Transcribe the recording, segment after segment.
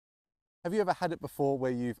Have you ever had it before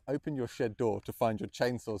where you've opened your shed door to find your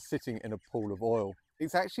chainsaw sitting in a pool of oil?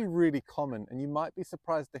 It's actually really common, and you might be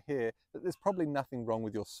surprised to hear that there's probably nothing wrong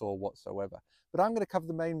with your saw whatsoever. But I'm going to cover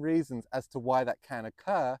the main reasons as to why that can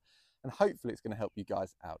occur, and hopefully it's going to help you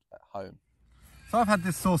guys out at home. So I've had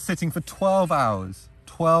this saw sitting for 12 hours.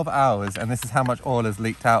 12 hours, and this is how much oil has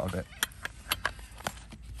leaked out of it.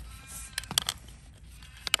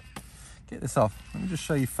 Get this off. Let me just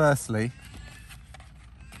show you firstly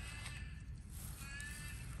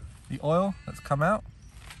the oil that's come out.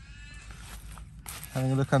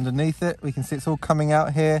 Having a look underneath it, we can see it's all coming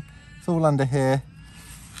out here. It's all under here.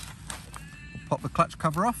 We'll pop the clutch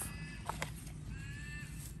cover off.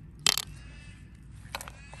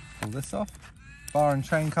 Pull this off. Bar and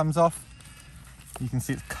chain comes off. You can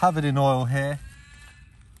see it's covered in oil here.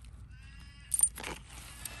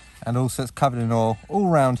 And also it's covered in oil all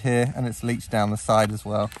around here, and it's leached down the side as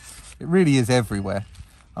well. It really is everywhere.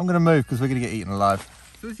 I'm going to move because we're going to get eaten alive.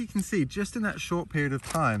 So as you can see, just in that short period of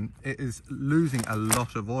time, it is losing a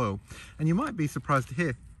lot of oil. And you might be surprised to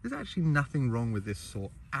hear, there's actually nothing wrong with this saw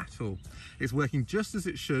at all. It's working just as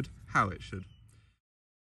it should, how it should.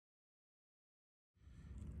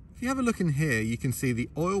 If you have a look in here, you can see the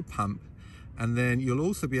oil pump, and then you'll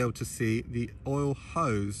also be able to see the oil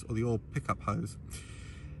hose or the oil pickup hose.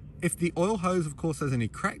 If the oil hose, of course, has any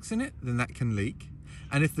cracks in it, then that can leak.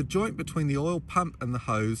 And if the joint between the oil pump and the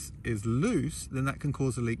hose is loose, then that can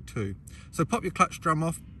cause a leak too. So pop your clutch drum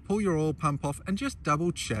off, pull your oil pump off, and just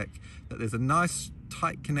double check that there's a nice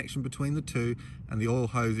tight connection between the two and the oil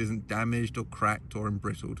hose isn't damaged or cracked or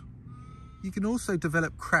embrittled. You can also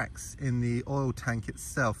develop cracks in the oil tank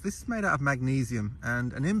itself. This is made out of magnesium,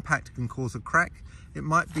 and an impact can cause a crack. It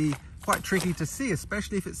might be quite tricky to see,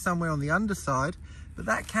 especially if it's somewhere on the underside, but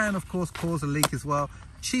that can of course cause a leak as well.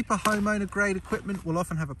 Cheaper homeowner grade equipment will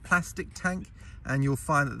often have a plastic tank, and you'll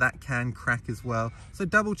find that that can crack as well. So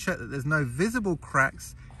double check that there's no visible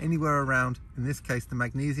cracks anywhere around, in this case the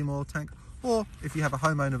magnesium oil tank, or if you have a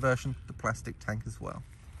homeowner version, the plastic tank as well.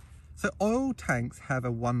 So oil tanks have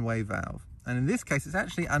a one-way valve, and in this case it's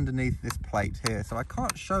actually underneath this plate here, so I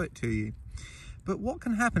can't show it to you. But what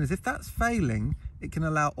can happen is if that's failing, it can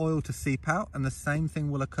allow oil to seep out, and the same thing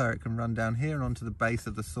will occur. It can run down here and onto the base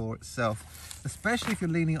of the saw itself, especially if you're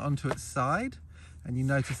leaning it onto its side and you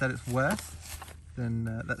notice that it's worse.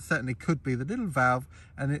 Then that certainly could be the little valve,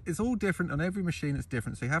 and it's all different on every machine. It's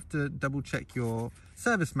different, so you have to double check your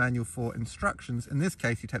service manual for instructions. In this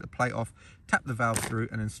case, you take the plate off, tap the valve through,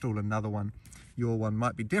 and install another one. Your one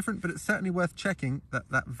might be different, but it's certainly worth checking that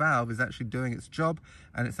that valve is actually doing its job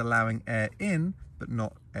and it's allowing air in but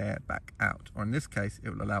not air back out, or in this case it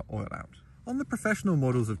will allow oil out. On the professional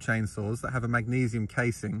models of chainsaws that have a magnesium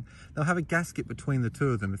casing, they'll have a gasket between the two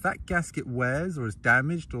of them. If that gasket wears or is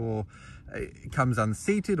damaged, or it comes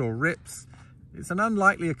unseated or rips, it's an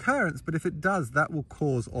unlikely occurrence, but if it does, that will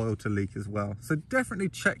cause oil to leak as well. So definitely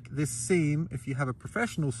check this seam if you have a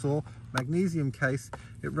professional saw, magnesium case.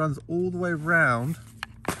 It runs all the way around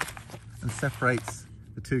and separates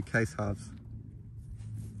the two case halves.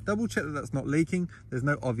 Double check that that's not leaking. There's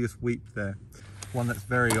no obvious weep there. One that's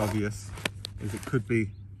very obvious is it could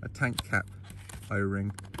be a tank cap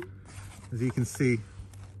O-ring. As you can see,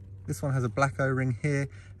 this one has a black O-ring here,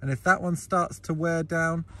 and if that one starts to wear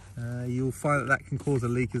down, you'll find that that can cause a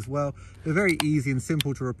leak as well. They're very easy and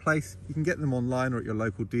simple to replace. You can get them online or at your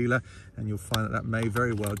local dealer, and you'll find that that may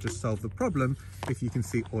very well just solve the problem if you can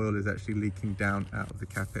see oil is actually leaking down out of the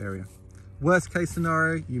cap area. Worst case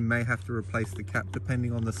scenario, you may have to replace the cap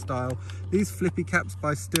depending on the style. These flippy caps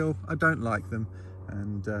by Stihl, I don't like them,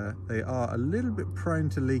 and they are a little bit prone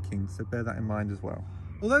to leaking, so bear that in mind as well.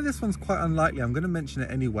 Although this one's quite unlikely, I'm going to mention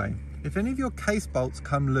it anyway. If any of your case bolts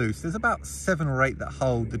come loose, there's about 7 or 8 that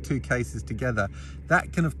hold the two cases together.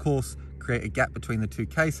 That can of course create a gap between the two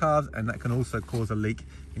case halves, and that can also cause a leak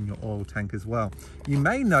in your oil tank as well. You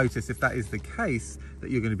may notice, if that is the case,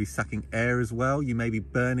 that you're going to be sucking air as well. You may be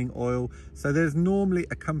burning oil. So there's normally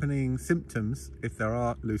accompanying symptoms if there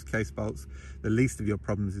are loose case bolts. The least of your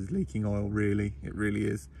problems is leaking oil, really. It really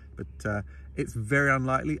is. But it's very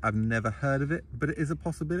unlikely. I've never heard of it, but it is a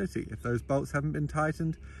possibility. If those bolts haven't been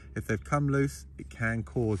tightened, if they've come loose, it can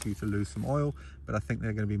cause you to lose some oil, but I think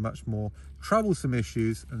they're going to be much more troublesome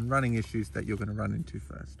issues and running issues that you're going to run into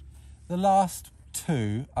first. The last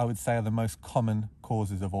two, I would say, are the most common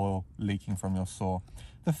causes of oil leaking from your saw.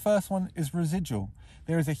 The first one is residual.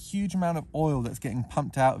 There is a huge amount of oil that's getting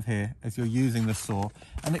pumped out of here as you're using the saw,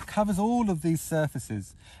 and it covers all of these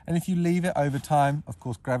surfaces. And if you leave it over time, of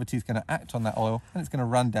course, gravity is going to act on that oil, and it's going to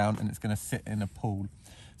run down and it's going to sit in a pool.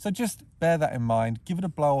 So just bear that in mind, give it a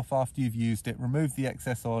blow off after you've used it, remove the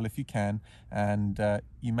excess oil if you can, and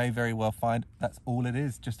you may very well find that's all it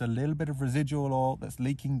is, just a little bit of residual oil that's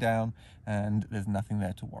leaking down and there's nothing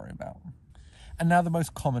there to worry about. And now the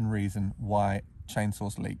most common reason why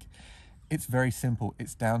chainsaws leak. It's very simple,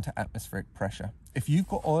 it's down to atmospheric pressure. If you've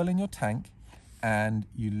got oil in your tank and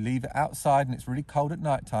you leave it outside and it's really cold at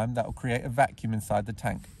night time, that will create a vacuum inside the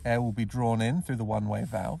tank. Air will be drawn in through the one-way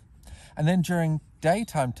valve. And then during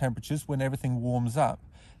daytime temperatures, when everything warms up,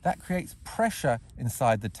 that creates pressure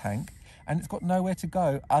inside the tank, and it's got nowhere to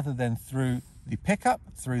go other than through the pickup,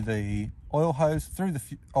 through the oil hose, through the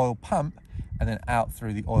oil pump, and then out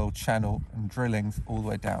through the oil channel and drillings all the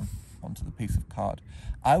way down onto the piece of card.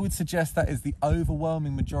 I would suggest that is the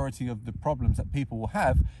overwhelming majority of the problems that people will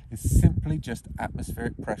have is simply just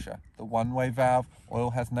atmospheric pressure. The one-way valve,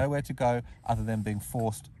 oil has nowhere to go other than being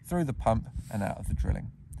forced through the pump and out of the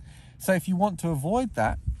drilling. So if you want to avoid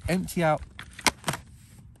that, empty out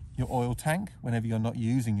your oil tank whenever you're not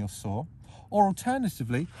using your saw, or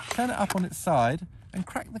alternatively, turn it up on its side and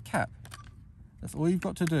crack the cap. That's all you've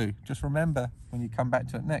got to do. Just remember when you come back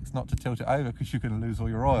to it next not to tilt it over because you're going to lose all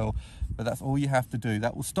your oil, but that's all you have to do.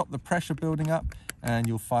 That will stop the pressure building up and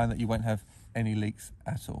you'll find that you won't have any leaks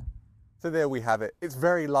at all. So there we have it. It's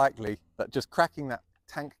very likely that just cracking that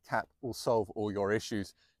tank cap will solve all your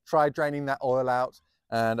issues. Try draining that oil out,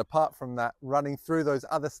 and apart from that, running through those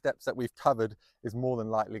other steps that we've covered is more than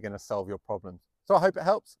likely going to solve your problems. So I hope it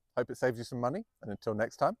helps, hope it saves you some money, and until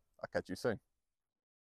next time, I'll catch you soon.